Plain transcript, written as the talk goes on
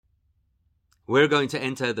We're going to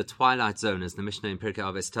enter the twilight zone, as the Mishnah in Pirkei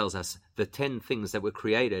Avos tells us, the 10 things that were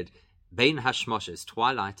created Bein Hashmoshes,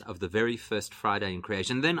 twilight of the very first Friday in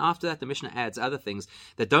creation. And then after that, the Mishnah adds other things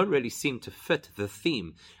that don't really seem to fit the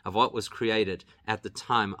theme of what was created at the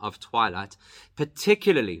time of twilight.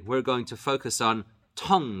 Particularly, we're going to focus on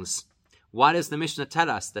tongues. Why does the Mishnah tell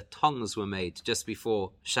us that tongues were made just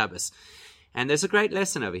before Shabbos? And there's a great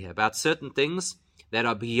lesson over here about certain things that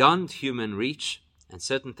are beyond human reach and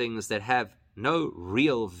certain things that have no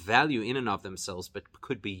real value in and of themselves, but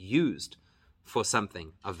could be used for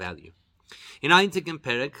something of value. In einzigen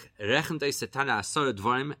Perek rechnet euch Tana asor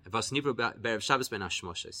dvorim was nivru be'erev Shabbos ben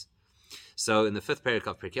hashmoshes. So in the 5th Perek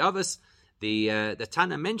of Pirkei Avos, the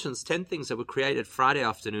Tana mentions 10 things that were created Friday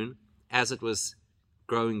afternoon as it was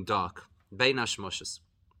growing dark. Bein hashmoshes.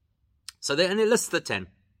 So then he lists the 10.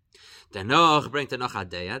 Then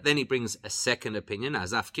he brings a second opinion,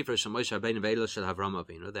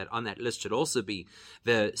 that on that list should also be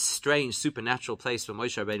the strange supernatural place where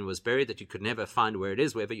Moshe Rabbeinu was buried that you could never find where it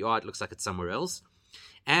is. Wherever you are, it looks like it's somewhere else.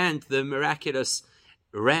 And the miraculous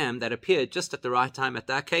ram that appeared just at the right time at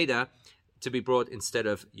the Akedah to be brought instead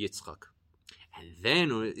of Yitzchak. And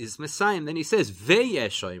then is Messiah. Then he says,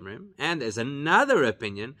 and there's another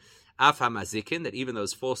opinion, Af HaMazikin, that even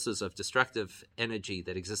those forces of destructive energy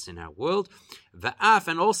that exist in our world, Va'af,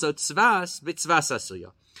 and also Tzvas, B'Tzvas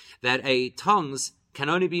Asuya, that a tongues can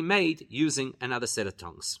only be made using another set of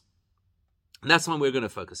tongues. And that's one we're going to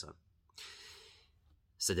focus on.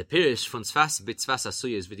 So the Pirish von Tzvas B'Tzvas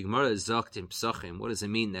Asuya is with the Gemara Zogt in Psochim. What does it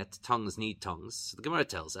mean that tongues need tongues? So the Gemara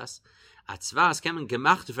tells us, Tzvas kann man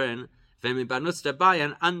gemacht werden, wenn man benutzt dabei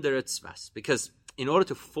ein anderer Tzvas. Because in order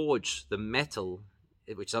to forge the metal,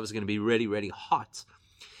 which is obviously going to be really, really hot,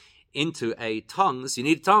 into a tongues, you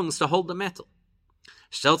need tongues to hold the metal.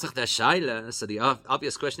 So the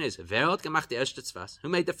obvious question is, who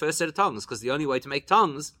made the first set of tongues? Because the only way to make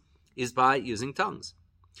tongues is by using tongues.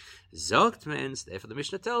 Zogt means, therefore the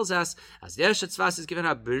Mishnah tells us, as the Eshet Tzvas is given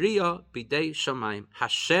a B'riya B'dei Shamayim,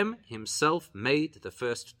 Hashem himself made the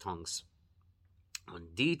first tongues.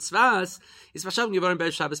 Und die Tzvas is Vashavim Gevorim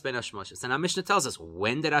Be'er Shabbos Ben Hashmoshes. And our Mishnah tells us,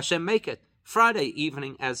 when did Hashem make it? Friday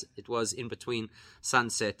evening, as it was in between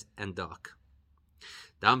sunset and dark.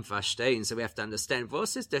 Dam verstehen, so we have to understand,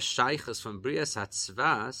 was is der Sheiches von Brias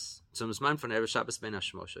HaTzvas zum Zman von Erev Shabbos Ben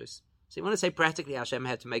Hashmoshes? So you want to say practically Hashem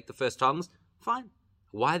had to make the first tongues? Fine.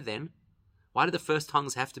 Why then? Why did the first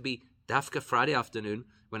tongues have to be Dafka Friday afternoon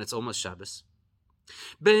when it's almost Shabbos?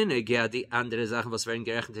 When you look at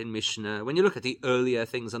the earlier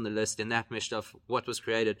things on the list in that Mishnah of what was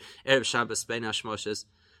created, Erev Shabbos Ben Hashmoshes,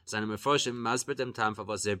 so the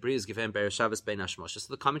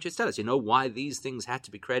commentaries tell us, you know why these things had to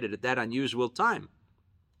be created at that unusual time?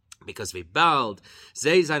 Because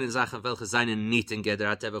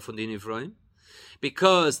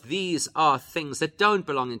because these are things that don't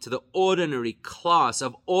belong into the ordinary class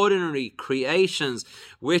of ordinary creations,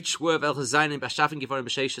 which were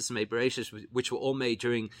which were all made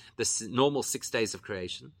during the normal 6 days of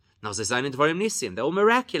creation. They're all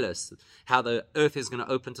miraculous. How the earth is going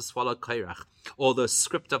to open to swallow Kairach, or the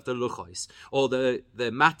script of the Luchos, or the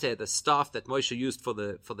mate, the staff that Moshe used for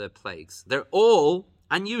the plagues. They're all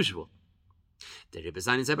unusual. Therefore, the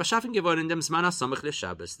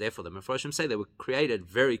Mefarshim say they were created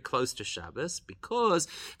very close to Shabbos, because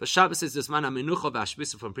the Shabbos is the Zman HaMenucha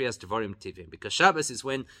v'Hashbisa from Priyas Devarim Tivim, because Shabbos is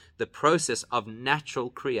when the process of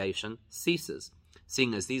natural creation ceases.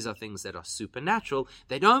 Seeing as these are things that are supernatural,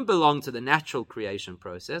 they don't belong to the natural creation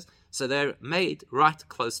process, so they're made right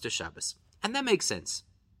close to Shabbos. And that makes sense.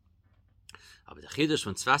 But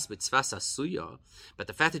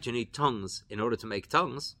the fact that you need tongues in order to make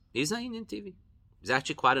tongues is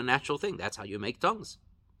actually quite a natural thing. That's how you make tongues.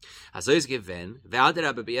 And the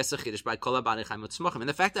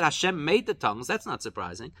fact that Hashem made the tongues, that's not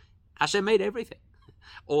surprising. Hashem made everything.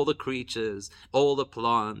 All the creatures, all the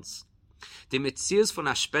plants. Die Metzius von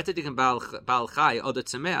a spätetigen Baal Chai oder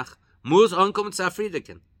Tzemeach muss ankommen zu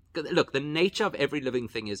Afridiken. Look, the nature of every living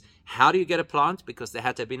thing is, how do you get a plant? Because there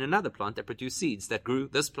had to have been another plant that produced seeds that grew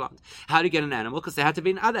this plant. How do you get an animal? Because there had to have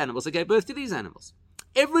been other animals that gave birth to these animals.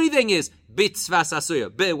 Everything is bitzvas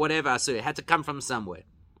asuya, whatever asuya. It had to come from somewhere.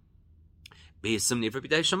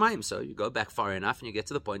 So you go back far enough and you get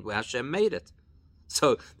to the point where Hashem made it.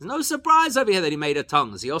 So there's no surprise over here that he made a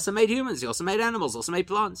tongues. He also made humans. He also made animals. Also made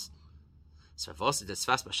plants. So why,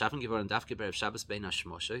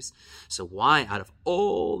 out of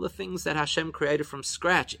all the things that Hashem created from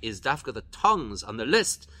scratch, is Dafka the tongues on the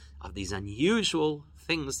list of these unusual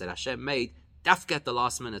things that Hashem made, Dafka at the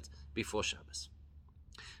last minute before Shabbos?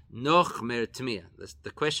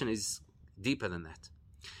 The question is deeper than that.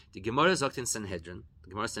 The Gemara sagt in Sanhedrin, the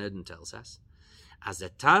Gemara Sanhedrin tells us, as the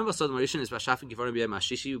time of Adam Harishon is Bashafen Givorim B'Yom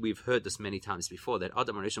HaShishi, we've heard this many times before, that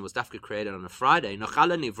Adam Harishon was dafka created on a Friday,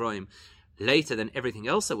 Nochala Nivroim, later than everything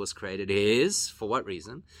else that was created, is, for what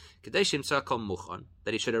reason? That he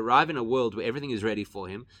should arrive in a world where everything is ready for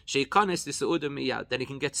him, that he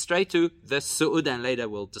can get straight to the Su'udah, and later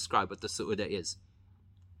we'll describe what the Su'udah is.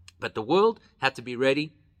 But the world had to be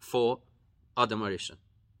ready for Adam Harishon.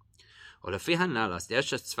 Now,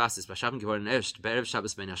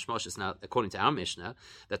 according to our Mishnah,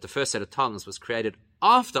 that the first set of tongues was created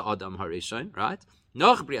after Adam Harishon, right?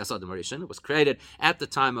 Noch Brias Adam Harishon, it was created at the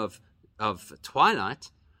time of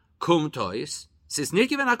twilight. Kum tois says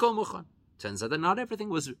nirgiven hakol muchan. Turns out that not everything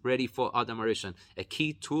was ready for Adam Harishon. A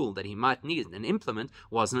key tool that he might need, an implement,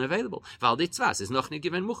 wasn't available. Val ditzvas is noch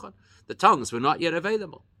nirgiven muchan. The tongues were not yet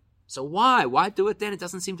available. So why? Why do it then? It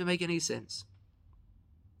doesn't seem to make any sense.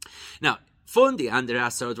 Now, now,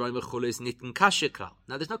 there's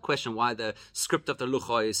no question why the script of the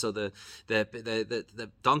Luchois or the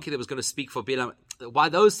donkey that was going to speak for Bilam, why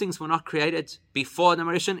those things were not created before the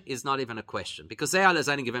Marishan is not even a question. Because they are those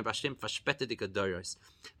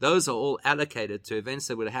are all allocated to events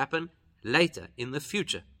that would happen later in the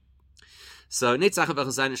future. So none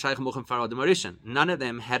of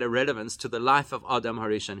them had a relevance to the life of Adam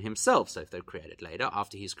Harishon himself. So if they're created later,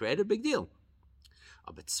 after he's created, big deal.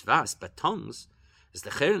 But tongues,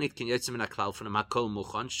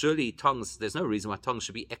 surely tongues, there's no reason why tongues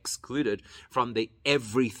should be excluded from the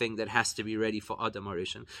everything that has to be ready for Adam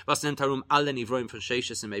Harishon,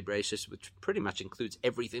 which pretty much includes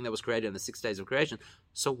everything that was created in the 6 days of creation.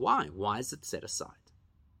 So why? Why is it set aside?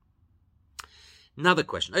 Another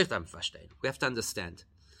question. We have to understand.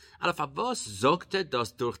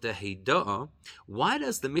 Why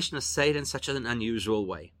does the Mishnah say it in such an unusual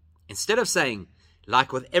way? Instead of saying,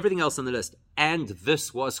 like with everything else on the list, and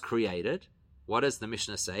this was created, what does the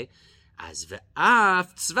Mishnah say? It's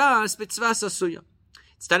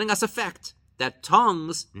telling us a fact that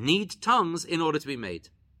tongues need tongues in order to be made.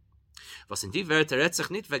 The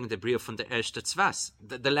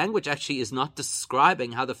language actually is not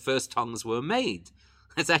describing how the first tongues were made.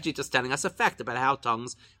 It's actually just telling us a fact about how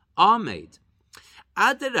tongues are made.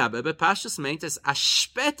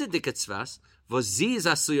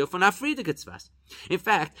 In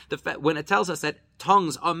fact, when it tells us that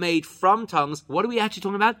tongues are made from tongues, what are we actually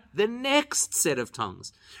talking about? The next set of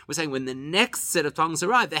tongues. We're saying when the next set of tongues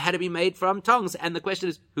arrived, they had to be made from tongues. And the question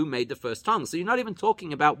is, who made the first tongues? So you're not even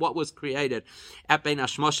talking about what was created at Bein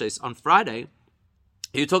Hashmoshes on Friday.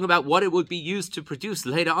 You're talking about what it would be used to produce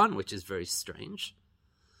later on, which is very strange.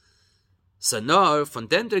 So no, von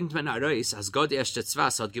dem dringt man arois, as God erste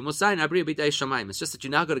Tzvas hat gemus sein, abri b'dei shamayim. It's just that you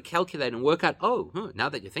now got to calculate and work out, now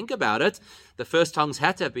that you think about it, the first tongues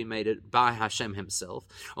had to have been made by Hashem himself.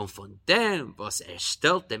 Und von dem, was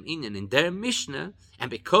stellt dem ihnen in der Mishnah, and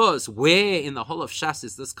because where in the whole of Shas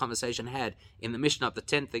is this conversation had, in the Mishnah of the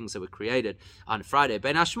 10 things that were created on Friday,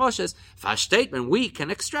 Ben Hashmoshes, versteht man, we can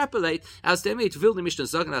extrapolate, as damit will the Mishnah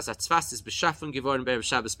sagen, as Tzvas is beschaffen geworden bei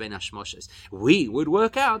Shabbos Ben Hashmoshes. We would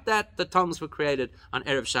work out that the tongues were created on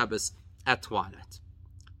Erev Shabbos at twilight.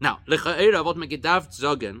 Now, lechaera what me gedaft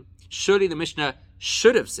sagen, surely the Mishnah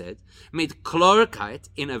should have said, made klorkeit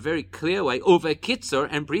in a very clear way, over kitzur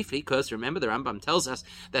and briefly, because remember the Rambam tells us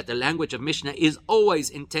that the language of Mishnah is always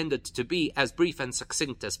intended to be as brief and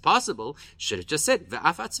succinct as possible. Should have just said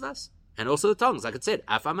ve'af atzvas, and also the tongues, like it said,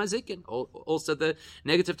 af amazikin, also the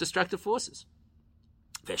negative destructive forces.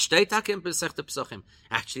 Actually,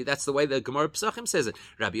 that's the way the Gemara Pesachim says it.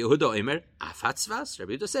 Rabbi Yehuda Omer af atzvas.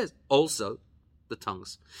 Rabbi Yehuda says also the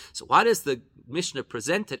tongues. So why does the Mishnah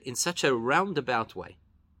present it in such a roundabout way?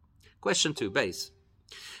 Question 2, base.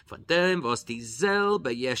 Now,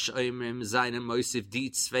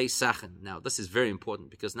 this is very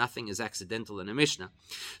important because nothing is accidental in a Mishnah.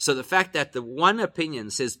 So the fact that the one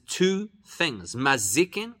opinion says 2 things,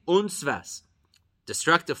 mazikin und svas,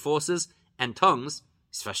 destructive forces and tongues,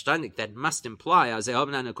 is verstandig. That must imply,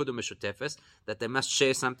 that they must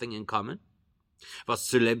share something in common.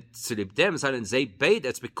 That's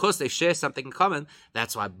because they share something in common.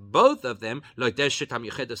 That's why both of them,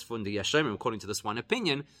 according to this one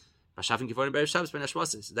opinion,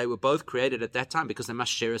 they were both created at that time because they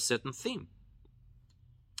must share a certain theme.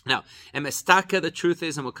 Now, emestaka, the truth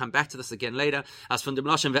is, and we'll come back to this again later, as from the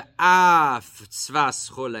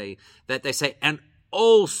that they say, and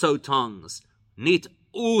also tongues, nit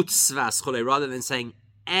utzvas, rather than saying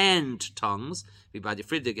and tongues, like the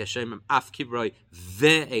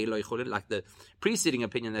preceding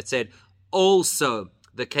opinion that said also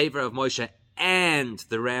the caver of Moshe and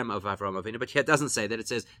the ram of Avraham Avinu. But here it doesn't say that. It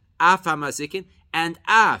says af hamazikin and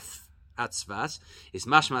af atzvas. Is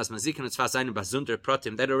mashmas mazikin and tzvas einu bazunder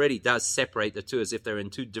protim. That already does separate the two as if they're in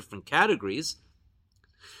two different categories.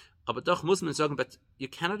 But you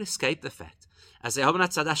cannot escape the fact, as they have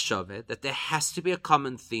that there has to be a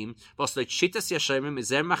common theme, and it's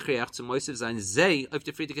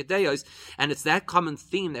that common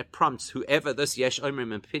theme that prompts whoever this Yesh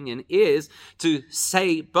Omrim opinion is to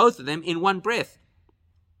say both of them in one breath.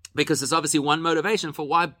 Because there's obviously one motivation for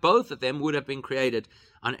why both of them would have been created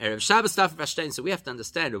on Erev Shabbos. So we have to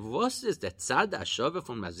understand, what is that tzad hashova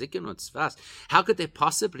from mazikin und tzvas? How could there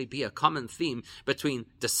possibly be a common theme between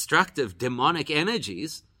destructive demonic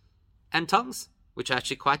energies and tongues, which are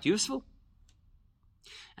actually quite useful?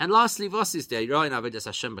 And lastly, what is there?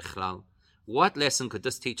 What lesson could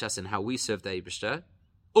this teach us in how we serve the Eibishter?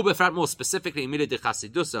 More specifically,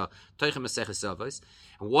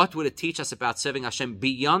 what would it teach us about serving Hashem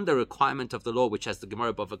beyond the requirement of the law, which, as the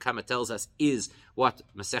Gemara Bava Kama tells us, is what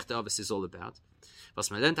Masechta Avos is all about? That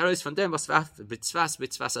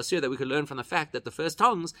we could learn from the fact that the first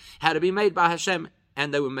tongues had to be made by Hashem,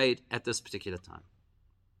 and they were made at this particular time.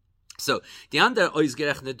 So,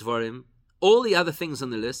 all the other things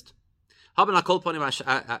on the list,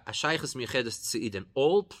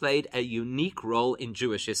 all played a unique role in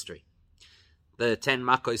Jewish history. The 10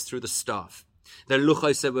 Makkos through the staff, the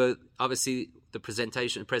Luchos that were obviously the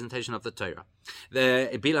presentation of the Torah,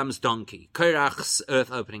 the Bilam's donkey, Korach's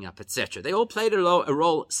earth opening up, etc. They all played a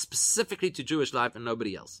role specifically to Jewish life and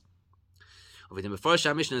nobody else.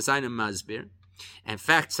 In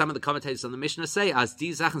fact, some of the commentators on the Mishnah say, as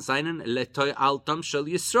die Sachen seinen letoy altam shel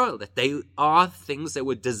Yisrael, that they are things that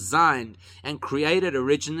were designed and created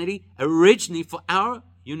originally for our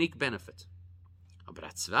unique benefit.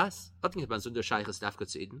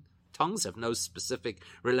 Tongues have no specific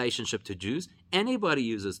relationship to Jews. Anybody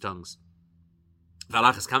uses tongues.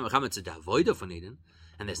 And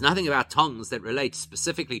there's nothing about tongues that relates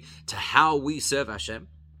specifically to how we serve Hashem.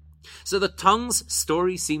 So the tongues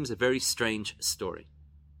story seems a very strange story.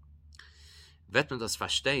 Wird man das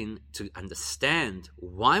verstehen, to understand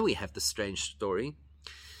why we have this strange story,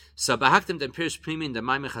 so behaktem den Pirush Pnimi in the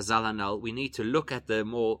Maimon Chazal Hanal, we need to look at the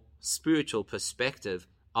more spiritual perspective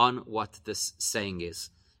on what this saying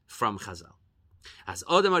is from Chazal. As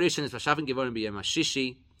Adam Arishan is Vashavin Givorim B'Yom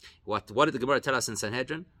HaShishi, what did the Gemara tell us in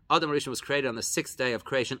Sanhedrin? Adam Arishan was created on the 6th day of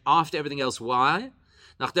creation after everything else. Why?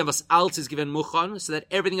 Nachdem was alt is given muchan, so that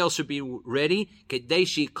everything else should be ready.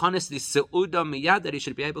 Kedeshi kones the seuda miyad, that he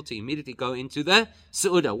should be able to immediately go into the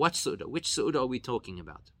seuda. What seuda? Which seuda are we talking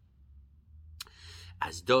about?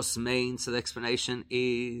 As dos main, so the explanation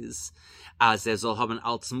is, as there soll haben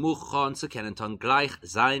als muchan zu kennen ton gleich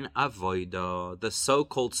sein avoida. The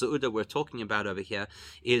so-called seuda we're talking about over here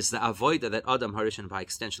is the avoida that Adam Harishon, by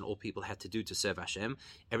extension, all people had to do to serve Hashem.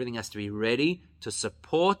 Everything has to be ready to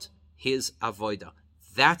support his avoida.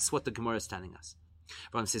 That's what the Gemara is telling us.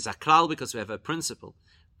 Ram says aklal, because we have a principle.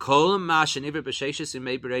 Kol ma sheniver b'sheishes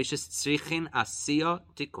imei b'reishes tzrichin asiya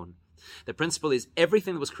tikun. The principle is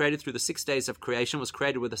everything that was created through the 6 days of creation was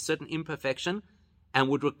created with a certain imperfection and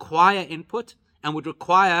would require input and would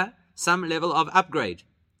require some level of upgrade.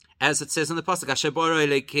 As it says in the pasuk, Asher boro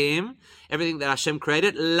Elokim, everything that Hashem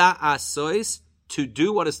created, la asois, to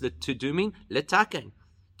do. What does the to do mean? Letaken,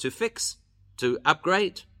 to fix, to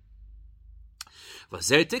upgrade. And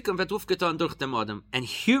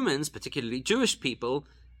humans, particularly Jewish people,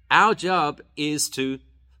 our job is to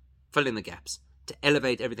fill in the gaps, to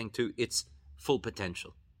elevate everything to its full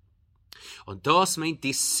potential. Und das meint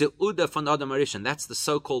die Seuda von Adam Harishon. That's the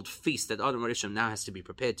so-called feast that Adam Harishon now has to be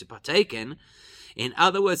prepared to partake in. In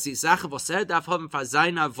other words, die Sache, was darf haben für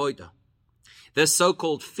seine Avoida. This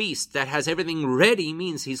so-called feast that has everything ready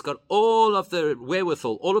means he's got all of the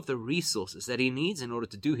wherewithal, all of the resources that he needs in order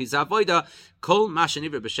to do his avodah. Kol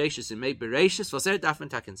mashaniver b'sheishes and made b'reishes was darf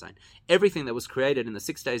taken sein. Everything that was created in the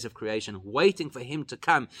 6 days of creation, waiting for him to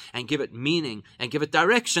come and give it meaning and give it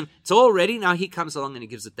direction. It's all ready. Now he comes along and he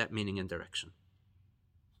gives it that meaning and direction.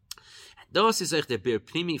 Das ist euch der Bir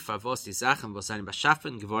Pnimi favos die Sachen, was seinen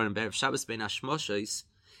beschaffen geworden bei Shabbos ben Hashmoshes.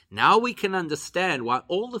 Now we can understand why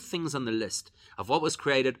all the things on the list of what was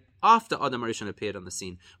created after Adam Harishon appeared on the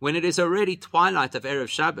scene, when it is already twilight of Erev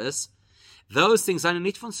Shabbos, those things are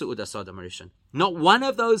nicht von Seudas Adam Harishon. Not one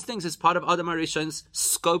of those things is part of Adam Harishon's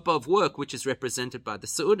scope of work, which is represented by the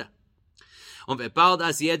Seuda.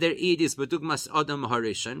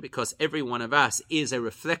 Because every one of us is a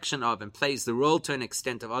reflection of and plays the role to an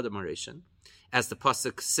extent of Adam Harishon. As the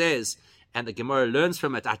Pasuk says, and the Gemara learns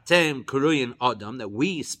from it, Atem Kuruyin Adam, that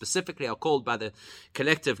we specifically are called by the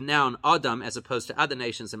collective noun Adam, as opposed to other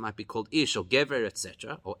nations that might be called Ish or Gever,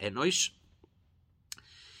 etc., or Enosh.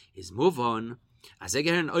 Is move on. The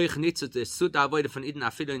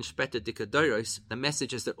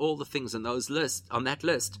message is that all the things on that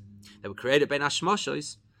list that were created by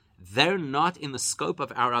Nashmoshois, they're not in the scope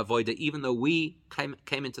of our avodah, even though we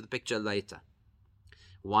came into the picture later.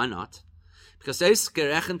 Why not? Because the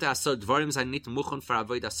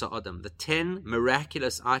 10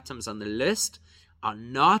 miraculous items on the list are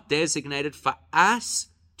not designated for us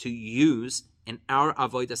to use in our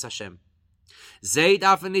avodas Hashem.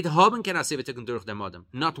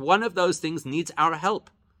 Not one of those things needs our help.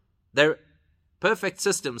 They're perfect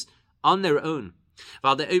systems on their own.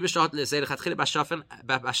 They're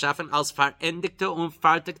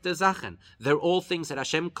all things that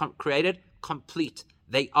Hashem created complete.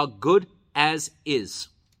 They are good as is.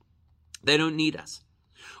 They don't need us.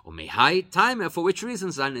 For which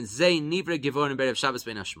reasons?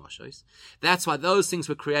 That's why those things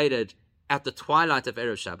were created at the twilight of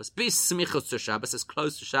Erev Shabbos, as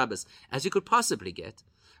close to Shabbos as you could possibly get.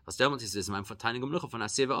 Because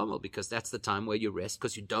that's the time where you rest,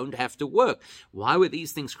 because you don't have to work. Why were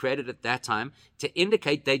these things created at that time? To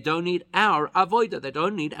indicate they don't need our avodah, they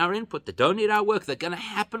don't need our input, they don't need our work. They're going to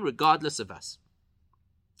happen regardless of us.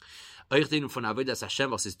 Now, of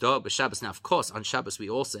course, on Shabbos we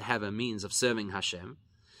also have a means of serving Hashem.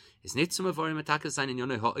 The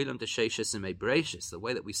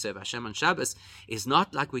way that we serve Hashem on Shabbos is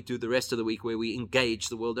not like we do the rest of the week, where we engage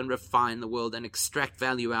the world and refine the world and extract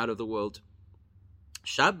value out of the world.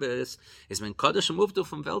 Shabbos is when Kodesh Muvdu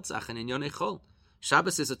from Weltsachen in Yonei Chol.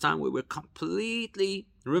 Shabbos is a time where we're completely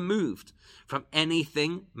removed from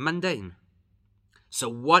anything mundane. So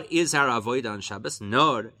what is our avodah on Shabbos?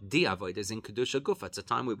 Nor di avodah is in Kedusha Gufa. It's a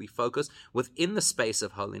time where we focus within the space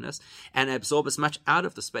of holiness and absorb as much out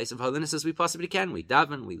of the space of holiness as we possibly can. We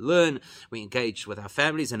daven, we learn, we engage with our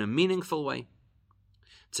families in a meaningful way.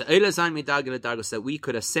 So that we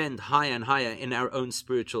could ascend higher and higher in our own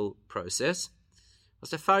spiritual process. And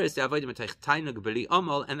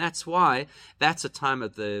that's why that's a time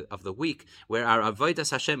of the week where our avodas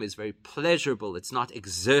Hashem is very pleasurable. It's not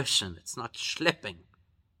exertion. It's not schlepping.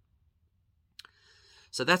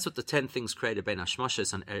 So that's what the 10 things created by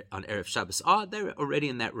Nashmoshes on Erev Shabbos are. They're already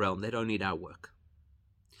in that realm. They don't need our work.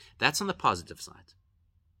 That's on the positive side.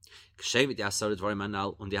 So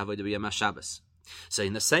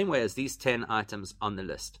in the same way as these 10 items on the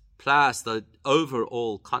list, plus the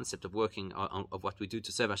overall concept of working of what we do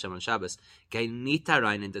to serve Hashem on Shabbos, are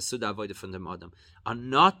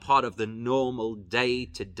not part of the normal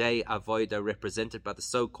day-to-day avodah represented by the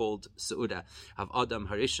so-called Su'uda of Adam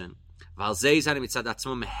Harishon.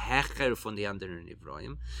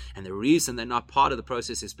 And the reason they're not part of the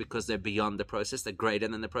process is because they're beyond the process, they're greater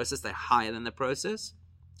than the process, they're higher than the process.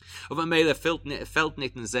 And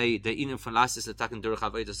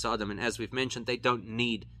as we've mentioned, they don't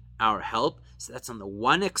need our help. So that's on the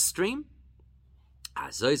one extreme.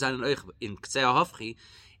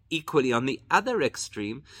 Equally on the other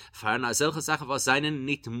extreme, there are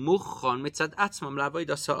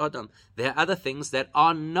other things that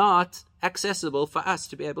are not accessible for us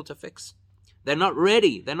to be able to fix. They're not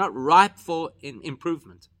ready. They're not ripe for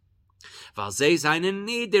improvement. Because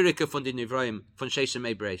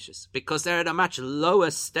they're at a much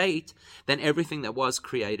lower state than everything that was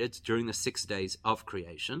created during the 6 days of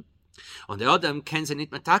creation. So therefore,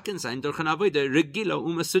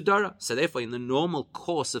 in the normal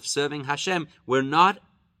course of serving Hashem, we're not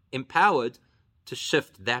empowered to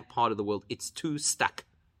shift that part of the world. It's too stuck.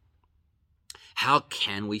 How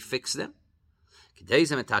can we fix them?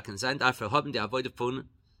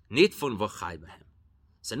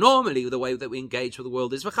 So normally the way that we engage with the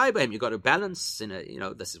world is v'chai. You've got to balance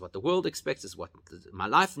this is what the world expects, this is what my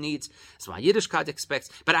life needs, this is what Yiddishkeit expects,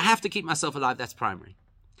 but I have to keep myself alive. That's primary.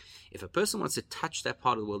 If a person wants to touch that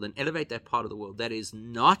part of the world and elevate that part of the world that is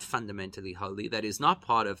not fundamentally holy, that is not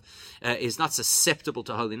is not susceptible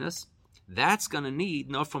to holiness, that's going to need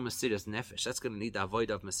not from Mesiras Nefesh. That's going to need the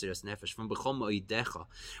avodah of Mesiras Nefesh from B'chol Mo'idecha,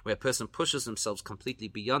 where a person pushes themselves completely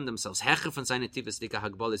beyond themselves, Hecher von seine Tivus Lika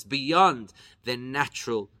Hagbolis, beyond their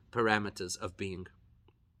natural parameters of being.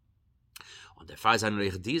 And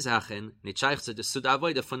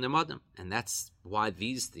that's why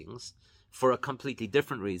these things, for a completely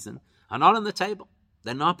different reason, are not on the table.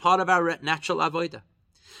 They're not part of our natural avodah.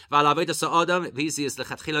 Because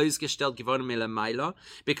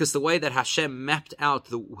the way that Hashem mapped out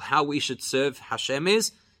how we should serve Hashem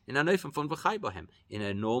is in a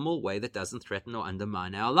normal way that doesn't threaten or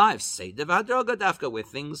undermine our lives. Where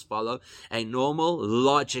things follow a normal,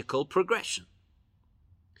 logical progression.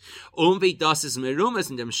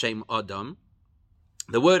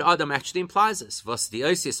 The word Adam actually implies this.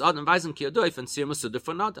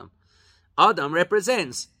 Adam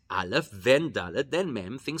represents Aleph, then Dalet, then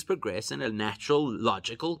Mem. Things progress in a natural,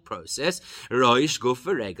 logical process. Roish, Guf,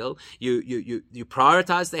 Regel. You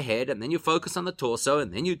prioritize the head, and then you focus on the torso,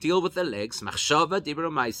 and then you deal with the legs. Machshava,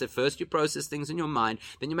 Dibra, Maisa. First you process things in your mind,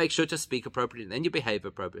 then you make sure to speak appropriately, then you behave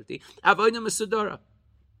appropriately. Avodah Mesudora.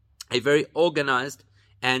 A very organized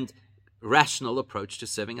and rational approach to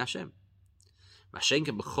serving Hashem. But when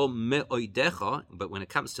it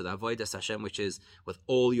comes to the avodas Hashem, which is with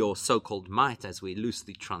all your so-called might, as we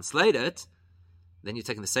loosely translate it, then you're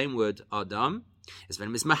taking the same word Adam.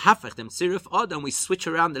 Adam, we switch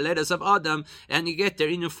around the letters of Adam, and you get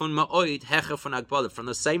there from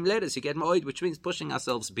the same letters you get ma'oid, which means pushing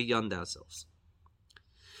ourselves beyond ourselves.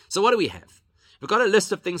 So what do we have? We've got a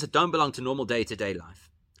list of things that don't belong to normal day-to-day life.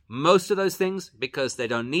 Most of those things, because they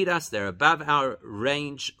don't need us, they're above our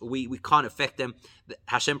range, we can't affect them.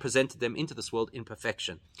 Hashem presented them into this world in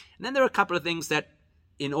perfection. And then there are a couple of things that,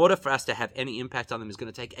 in order for us to have any impact on them, is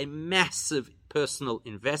going to take a massive personal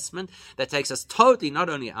investment that takes us totally not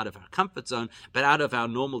only out of our comfort zone, but out of our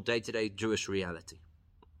normal day-to-day Jewish reality.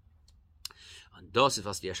 Those are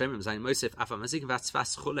the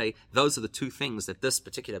two things that this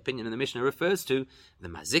particular opinion in the Mishnah refers to, the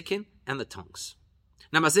mazikin and the tongues.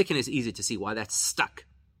 Now, mazikin is easy to see why that's stuck.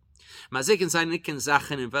 Mazikin sein nicken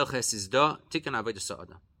Sachen in welches is da tikkun avodas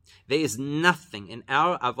Adam. There is nothing in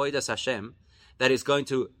our avodas Hashem that is going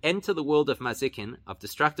to enter the world of mazikin, of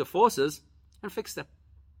destructive forces, and fix them.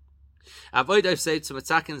 Avodah said to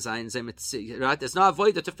mitzaken sein, right? There's no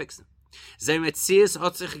avodah to fix them. Ze metzias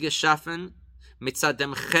hat sich geschaffen mitzad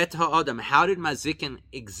dem chet ha'adam. How did mazikin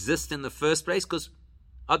exist in the first place? Because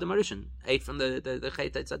Adam Arishan ate from the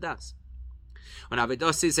chet etzadas. When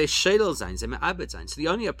Avodah is a shedel zayin, ze me'abed zayin. So the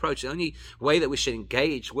only approach, the only way that we should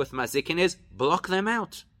engage with mazikin is block them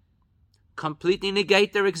out, completely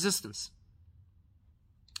negate their existence.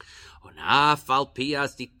 Even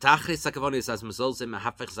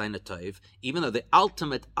though the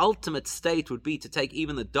ultimate state would be to take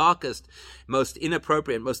even the darkest, most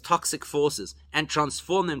inappropriate, most toxic forces and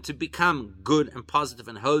transform them to become good and positive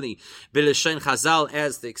and holy. B'leshon Chazal,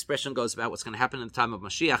 as the expression goes about what's going to happen in the time of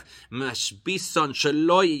Mashiach, mashbison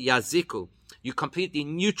shelo yaziku. You completely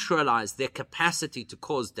neutralize their capacity to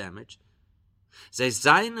cause damage. Ze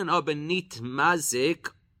zayin aber nit mazik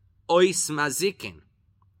ois mazikin.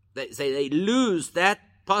 They lose that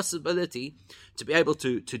possibility to be able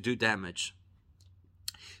to do damage.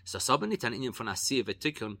 So in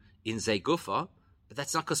Zegufa, but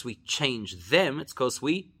that's not because we change them, it's because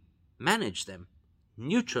we manage them,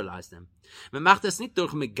 neutralize them. It's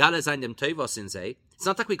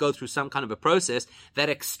not like we go through some kind of a process that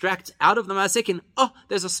extracts out of the mazikin,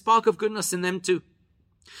 there's a spark of goodness in them too.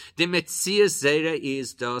 The Metzias Zera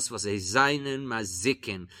is das was a Seinen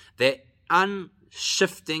Mazikin. Their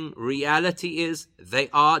unshifting reality is they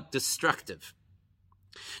are destructive.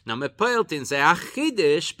 Now, mepoiltin ze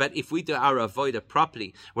achidish, but if we do our avodah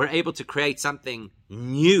properly, we're able to create something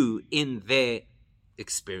new in their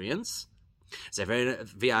experience. They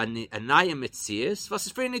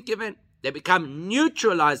become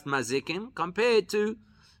neutralized mazikin compared to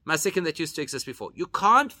mazikin that used to exist before. You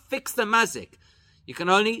can't fix the mazik. You can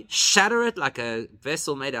only shatter it like a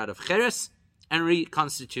vessel made out of cheres and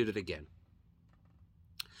reconstitute it again.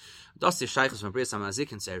 Which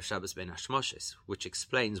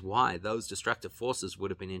explains why those destructive forces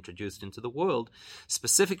would have been introduced into the world,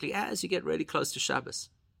 specifically as you get really close to Shabbos.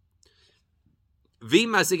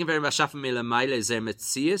 When the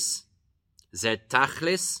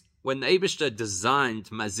Eibishter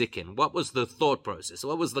designed mazikin, what was the thought process?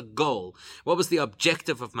 What was the goal? What was the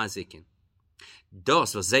objective of mazikin?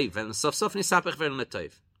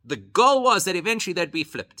 The goal was that eventually they'd be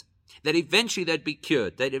flipped, that eventually they'd be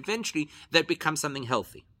cured, that eventually they'd become something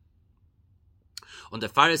healthy.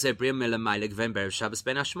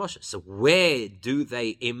 So where do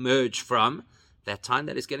they emerge from? That time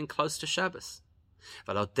that is getting close to Shabbos.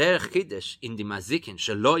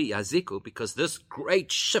 Because this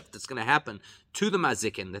great shift that's going to happen to the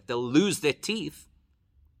mazikin, that they'll lose their teeth,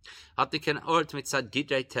 is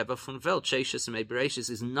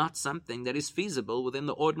not something that is feasible within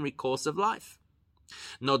the ordinary course of life.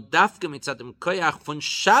 No dafka mitzadem koyach von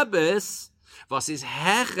Shabbos, Was ist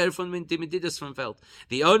hecher von dem Medidus vom Welt?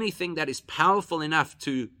 The only thing that is powerful enough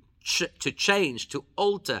to change, to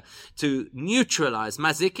alter, to neutralize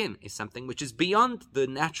mazikin is something which is beyond the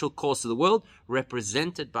natural course of the world,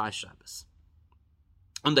 represented by Shabbos.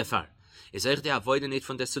 Und der is echt die avoida nicht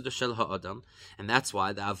von der Suda shel ha'adam, and that's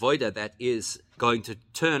why the avoida that is going to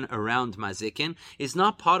turn around mazikin is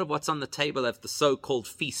not part of what's on the table of the so-called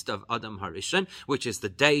feast of Adam Harishon, which is the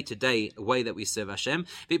day-to-day way that we serve Hashem.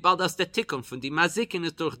 Wie bald das der Tikkun von die mazikin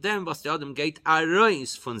ist durch dem, was der Adam geht,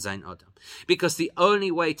 arois von sein Adam. Because the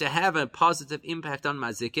only way to have a positive impact on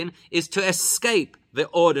mazikin is to escape the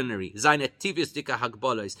ordinary, seine tivistika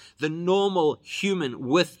hagbolos, the normal human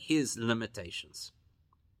with his limitations.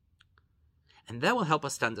 And that will help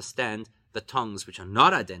us to understand the tongues, which are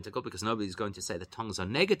not identical, because nobody's going to say the tongues are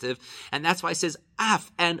negative. And that's why it says af,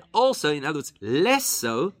 and also, in other words, less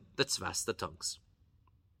so, the tzvas, the tongues.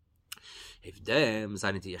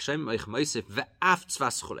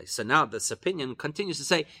 So now this opinion continues to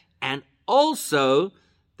say, and also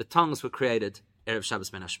the tongues were created Erev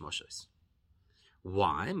Shabbos ben Hashmoshes.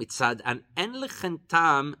 Why? Mitzad an enlichen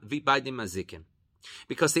tam vi bei dem mazikin.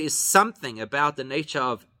 Because there is something about the nature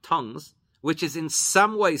of tongues which is in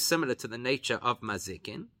some way similar to the nature of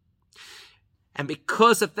mazikin. And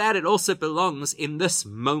because of that, it also belongs in this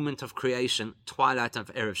moment of creation, twilight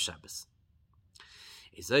of Erev Shabbos.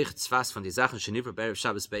 That's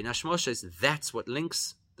what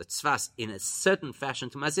links the tzvas in a certain fashion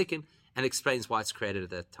to mazikin and explains why it's created at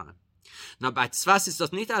that time. Now, by tzvas, it's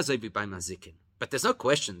not also by mazikin, but there's no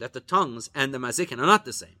question that the tongues and the mazikin are not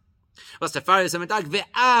the same. That's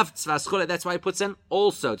why he puts in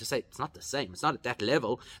also to say it's not the same. It's not at that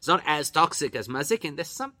level. It's not as toxic as mazikin. There's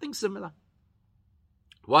something similar.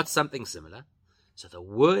 What's something similar? So the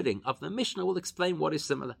wording of the Mishnah will explain what is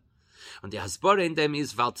similar. And the hasbara in them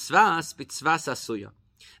is val tzvas b'tzvas asuya.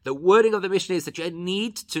 The wording of the Mishnah is that you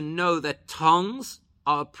need to know that tongues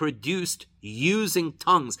are produced using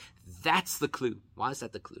tongues. That's the clue. Why is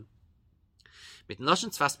that the clue? By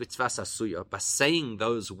saying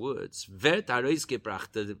those words, the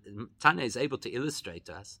Tana is able to illustrate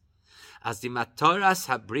to us as the Matoras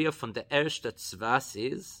Habriya von der erste Tzvas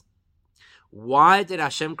is, why did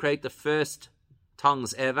Hashem create the first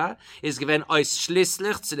tongues ever? Is given ois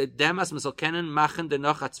schließlich zu dem, was man soll kennen, machen der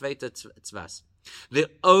noch a zweite Tzvas. The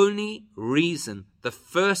only reason the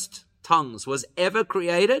first tongues was ever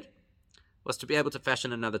created was to be able to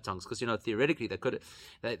fashion another tongues. Because, theoretically, they could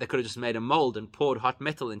have just made a mold and poured hot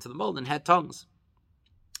metal into the mold and had tongues.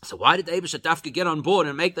 So why did the Eibusha Dafka get on board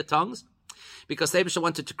and make the tongues? Because the Eibusha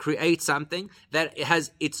wanted to create something that has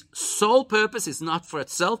its sole purpose is not for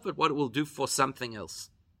itself, but what it will do for something else.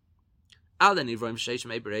 Anything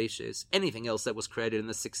else that was created in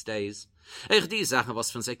the 6 days. Even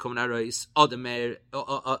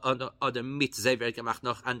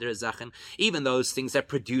those things that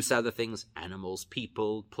produce other things, animals,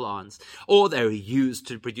 people, plants, or they're used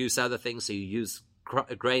to produce other things, so you use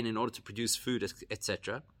grain in order to produce food,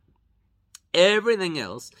 etc. Everything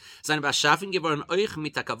else, in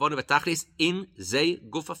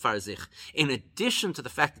addition to the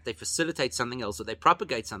fact that they facilitate something else, or they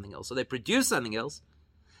propagate something else, or they produce something else,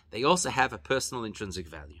 they also have a personal intrinsic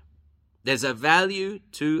value. There's a value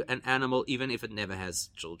to an animal even if it never has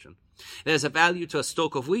children. There's a value to a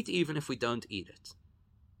stalk of wheat even if we don't eat it.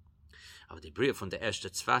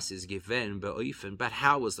 But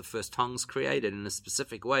how was the first tongues created in a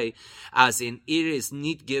specific way? As in, it is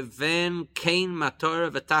nicht given kein matora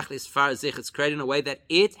v'tachlis far sich. It's created in a way that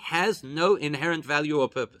it has no inherent value or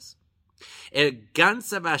purpose. The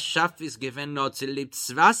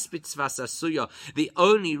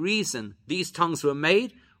only reason these tongues were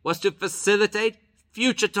made was to facilitate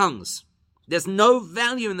future tongues. There's no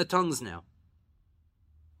value in the tongues now.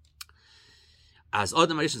 As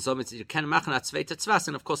Adam Harishon, you can machen a zweite tzvas,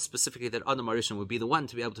 and of course specifically that Adam Harishon would be the one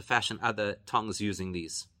to be able to fashion other tongues using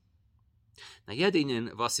these. Now,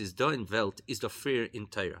 jedinin was is da in Welt is doch früher in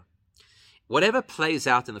Torah. Whatever plays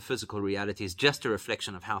out in the physical reality is just a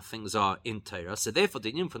reflection of how things are in Torah. So therefore,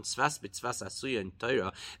 the von tzvas b'tzvas asuya in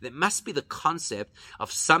Torah, there must be the concept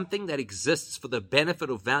of something that exists for the benefit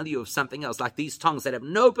or value of something else, like these tongues that have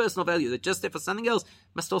no personal value, they're just there for something else,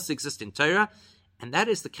 must also exist in Torah. And that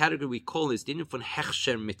is the category we call is dinyan von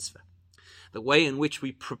hechsher mitzvah, the way in which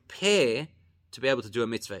we prepare to be able to do a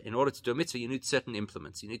mitzvah. In order to do a mitzvah, you need certain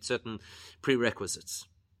implements, you need certain prerequisites.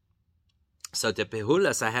 So the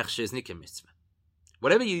behulas hechsher is nicht a mitzvah.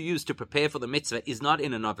 Whatever you use to prepare for the mitzvah is not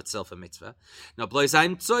in and of itself a mitzvah. Now, bloß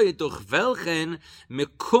ein Zoy durch welchen me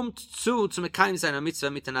kommt zu mekayim seiner mitzvah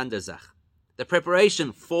miteinander sach. The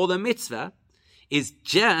preparation for the mitzvah is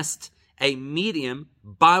just a medium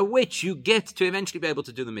by which you get to eventually be able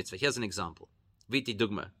to do the mitzvah. Here's an example. Viti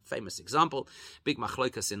Dugma, famous example, big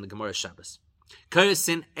machlokas in the Gemara Shabbos.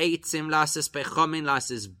 Kersin eitzim lasis pechomin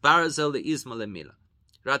lasis barzel leizma lemila.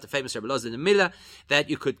 Right, the famous Rebbe Lozer in the Mila, that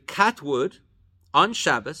you could cut wood on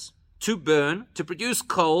Shabbos to burn, to produce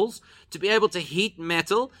coals, to be able to heat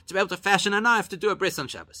metal, to be able to fashion a knife, to do a bris on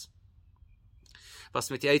Shabbos.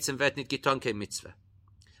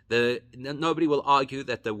 Nobody will argue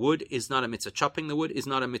that the wood is not a mitzvah. Chopping the wood is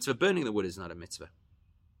not a mitzvah. Burning the wood is not a mitzvah.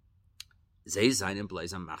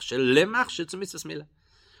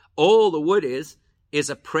 All the wood is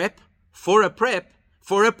a prep for a prep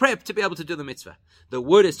to be able to do the mitzvah. The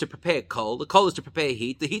wood is to prepare coal. The coal is to prepare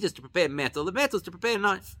heat. The heat is to prepare metal. The metal is to prepare a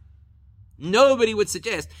knife. Nobody would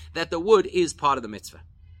suggest that the wood is part of the mitzvah.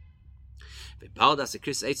 So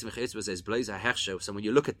when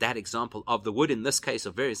you look at that example of the wood in this case,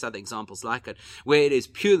 or various other examples like it, where it is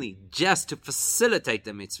purely just to facilitate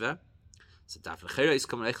the mitzvah, so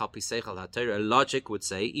logic would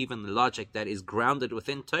say, even the logic that is grounded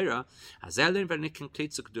within Torah,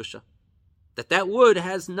 that wood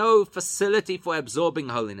has no facility for absorbing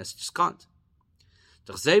holiness. It just can't.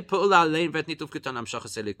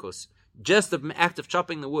 Just the act of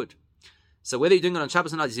chopping the wood. So whether you're doing it on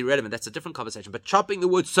Shabbos or not is irrelevant. That's a different conversation. But chopping the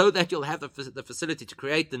wood so that you'll have the facility to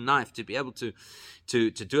create the knife to be able to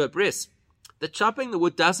do a bris. The chopping the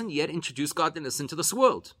wood doesn't yet introduce godliness into this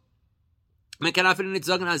world. You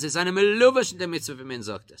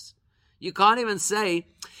can't even say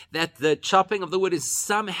that the chopping of the wood is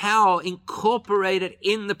somehow incorporated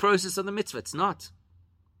in the process of the mitzvah. It's not.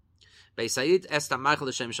 Let's say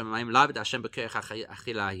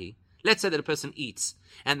that a person eats,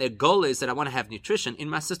 and their goal is that I want to have nutrition in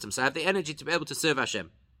my system, so I have the energy to be able to serve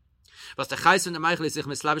Hashem. There, the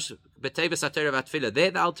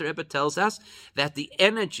Alter Rebbe tells us that the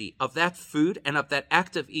energy of that food and of that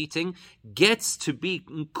act of eating gets to be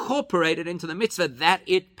incorporated into the mitzvah that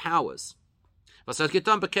it powers. Because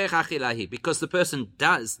the person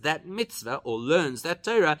does that mitzvah or learns that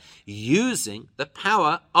Torah using the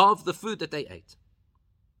power of the food that they ate.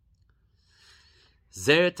 But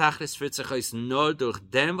in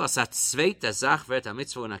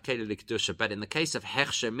the case of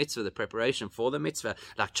hechsher mitzvah, the preparation for the mitzvah,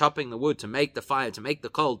 like chopping the wood to make the fire, to make the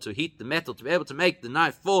coal, to heat the metal, to be able to make the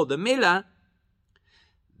knife for the milah,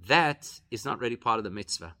 that is not really part of the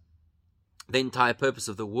mitzvah. The entire purpose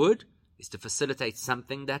of the wood is to facilitate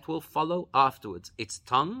something that will follow afterwards. It's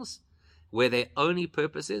tongues, where their only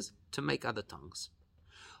purpose is to make other tongues.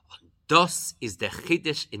 Das is the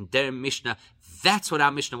Chiddush in der Mishnah. That's what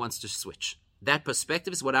our Mishnah wants to switch. That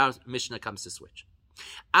perspective is what our Mishnah comes to switch.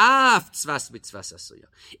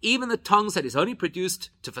 Even the tongues that is only produced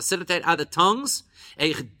to facilitate other tongues,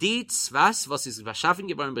 even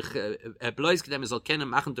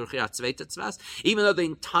though the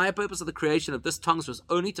entire purpose of the creation of this tongues was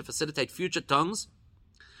only to facilitate future tongues,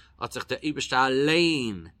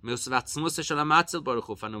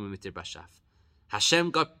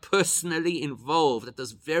 Hashem got personally involved at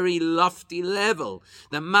this very lofty level.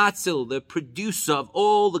 The Matzil, the producer of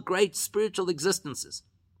all the great spiritual existences,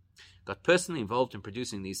 got personally involved in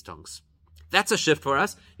producing these tongues. That's a shift for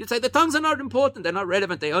us. You'd say the tongues are not important, they're not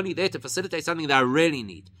relevant, they're only there to facilitate something that I really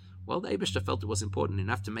need. Well, the Eibishter felt it was important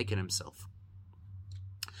enough to make it himself.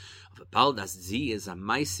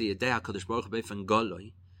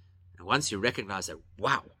 And once you recognize that,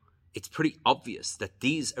 wow, it's pretty obvious that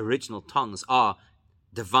these original tongues are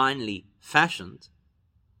divinely fashioned,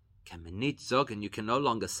 and you can no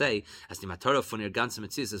longer say, as the Matorah von ihr ganze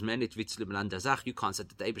Metzius is menit vitzlum land der Sach, you can't say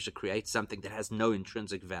that the Eibishter creates something that has no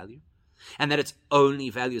intrinsic value, and that its only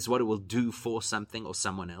value is what it will do for something or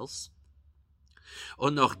someone else.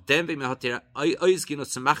 Und nachdem wir hat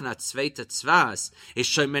ausgenutzt zu machen als zweite Zwas, ist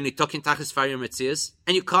schon many talking tachis for your Metzius,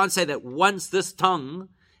 and you can't say that once this tongue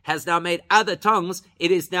has now made other tongues, it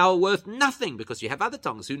is now worth nothing because you have other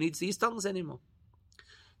tongues. Who needs these tongues anymore?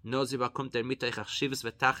 The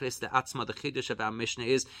Chiddush of our Mishnah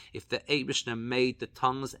is, if the Eibishter made the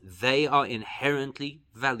tongues, they are inherently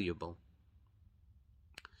valuable.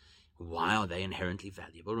 Why are they inherently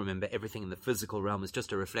valuable? Remember, everything in the physical realm is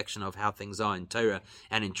just a reflection of how things are in Torah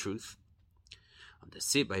and in truth. Why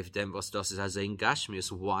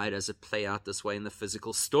does it play out this way in the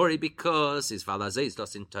physical story? Because in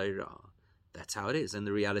Torah. That's how it is in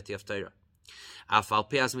the reality of Torah.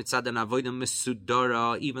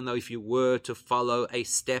 Even though if you were to follow a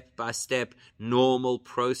step-by-step normal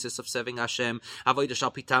process of serving Hashem, a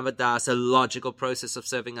logical process of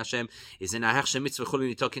serving Hashem, is in a Hechsher Mitzvah,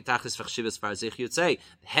 you'd say,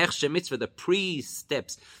 Hechsher Mitzvah, the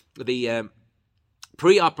pre-steps, the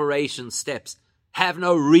pre-operation steps have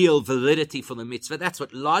no real validity for the mitzvah. That's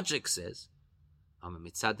what logic says. But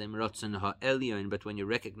when you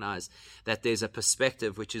recognize that there's a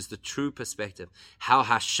perspective which is the true perspective, how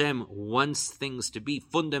Hashem wants things to be,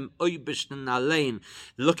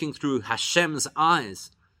 looking through Hashem's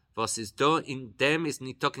eyes, was ist da in dem ist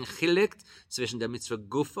nicht gechilekt zwischen der Mitzvah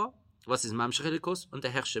Gufa, was ist Mamshechelikus, und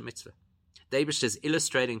der Herrscher Mitzvah. David is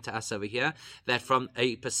illustrating to us over here that from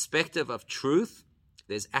a perspective of truth,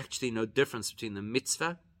 there's actually no difference between the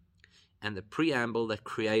mitzvah and the preamble that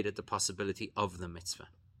created the possibility of the mitzvah.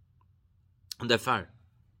 And therefore,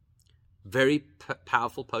 very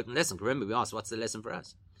powerful, potent lesson. Remember, we asked, what's the lesson for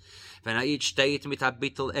us? When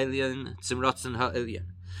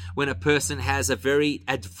a person has a very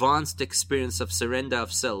advanced experience of surrender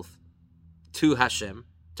of self to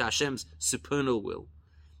Hashem's supernal will,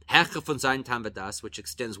 which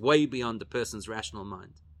extends way beyond the person's rational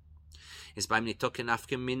mind, is beim nitoken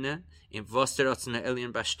afgemine in vosterotzene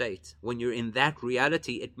alien bastate. When you're in that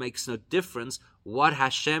reality, it makes no difference what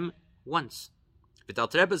Hashem wants. But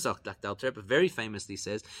Alter Rebbe sagt, like the Alter Rebbe very famously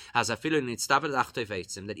says,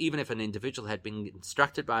 that even if an individual had been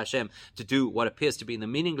instructed by Hashem to do what appears to be the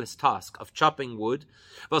meaningless task of chopping wood,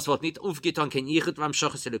 which would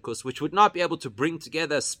not be able to bring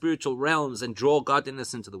together spiritual realms and draw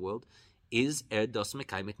godliness into the world, is dos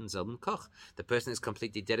mekaymet in selben koch. The person is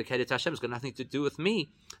completely dedicated to Hashem. It's got nothing to do with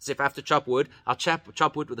me. So if I have to chop wood, I'll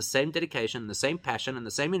chop wood with the same dedication, and the same passion, and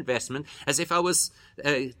the same investment as if I was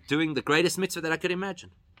doing the greatest mitzvah that I could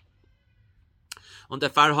imagine. And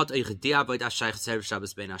that's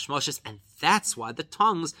why the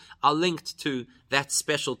tongues are linked to that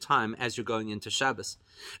special time as you're going into Shabbos.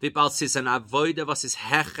 Because to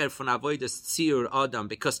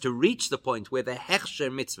reach the point where the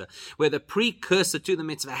hechsher mitzvah, where the precursor to the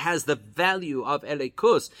mitzvah has the value of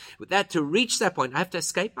elikus, with that, to reach that point, I have to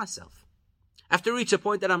escape myself. I have to reach a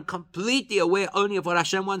point that I'm completely aware only of what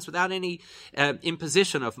Hashem wants without any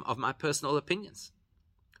imposition of my personal opinions.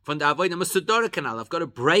 Von der Avodah Masudora Kanal, I've got to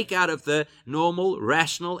break out of the normal,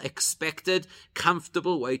 rational, expected,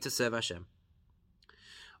 comfortable way to serve Hashem.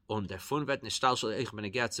 And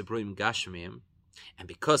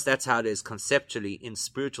because that's how it is conceptually in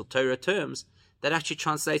spiritual Torah terms, that actually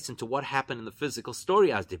translates into what happened in the physical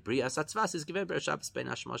story as that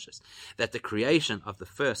the creation of the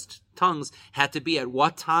first tongues had to be at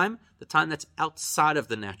what time? The time that's outside of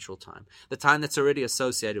the natural time, the time that's already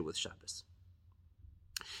associated with Shabbos.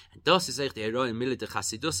 And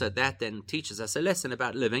that then teaches us a lesson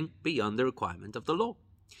about living beyond the requirement of the law.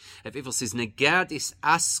 This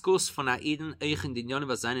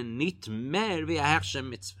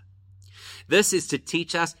is to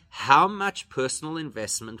teach us how much personal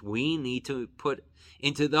investment we need to put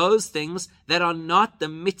into those things that are not the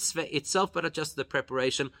mitzvah itself, but are just the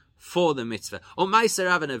preparation for the mitzvah. U'maaseh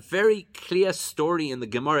Rav, a very clear story in the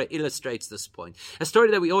Gemara illustrates this point. A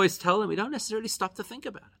story that we always tell and we don't necessarily stop to think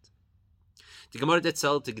about it. The Gemara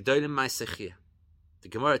tells the Gedolim Ma'aseh Chia. The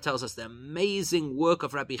Gemara tells us the amazing work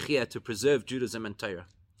of Rabbi Chia to preserve Judaism and Torah.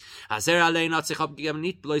 That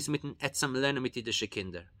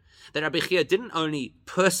Rabbi Chia didn't only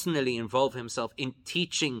personally involve himself in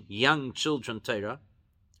teaching young children Torah,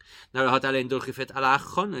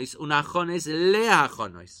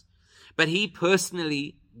 but he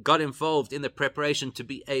personally got involved in the preparation to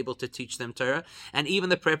be able to teach them Torah, and even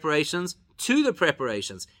the preparations to the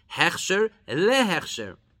preparations. Hechsher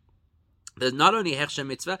lehechsher. There's not only hechsher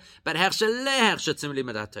mitzvah, but hechsher lehechsher zum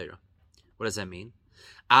limadat Torah. What does that mean?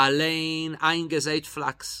 Allein eingesät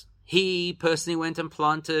flax. He personally went and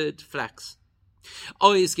planted flax.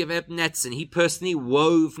 Ois geweb netzen. He personally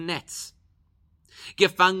wove nets.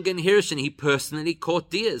 Gefangen Hirschen. He personally caught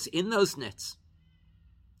deers in those nets.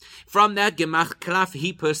 From that gemach klaf,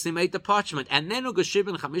 he personally made the parchment, and then and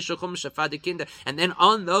then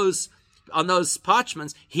on those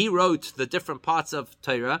parchments he wrote the different parts of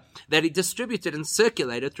Torah that he distributed and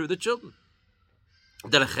circulated through the children.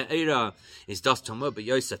 Is das Talmud, but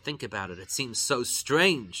Yosef, think about it. It seems so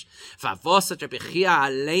strange. Why does Rabbi Chia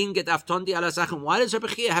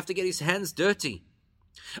have to get his hands dirty?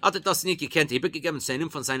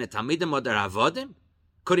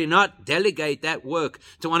 Could he not delegate that work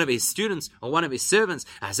to one of his students or one of his servants?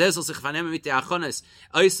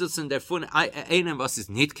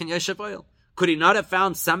 Could he not have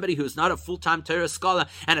found somebody who's not a full-time Torah scholar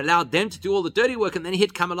and allowed them to do all the dirty work, and then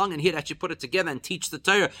he'd come along and he'd actually put it together and teach the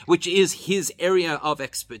Torah, which is his area of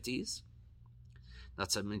expertise?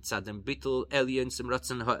 That's a mitzadem bitul elyon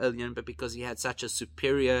simratzon ha'elyon, but because he had such a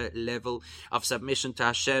superior level of submission to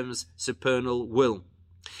Hashem's supernal will.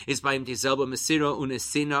 Is by him dieselbe Mesira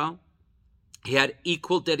unesina, He had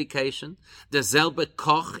equal dedication, derselbe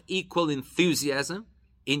Koch, equal enthusiasm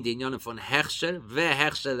in the Inyanim von Herrscher, wer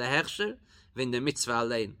Herrscher der Herrscher, wenn der Mitzvah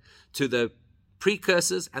allein, to the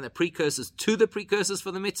precursors and the precursors to the precursors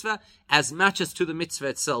for the mitzvah, as much as to the mitzvah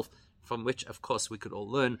itself, from which, of course, we could all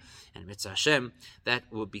learn, and Mitzvah Hashem, that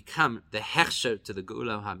will become the Herrscher to the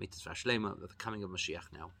Geula HaMitzvah Shlema, the coming of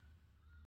Mashiach now.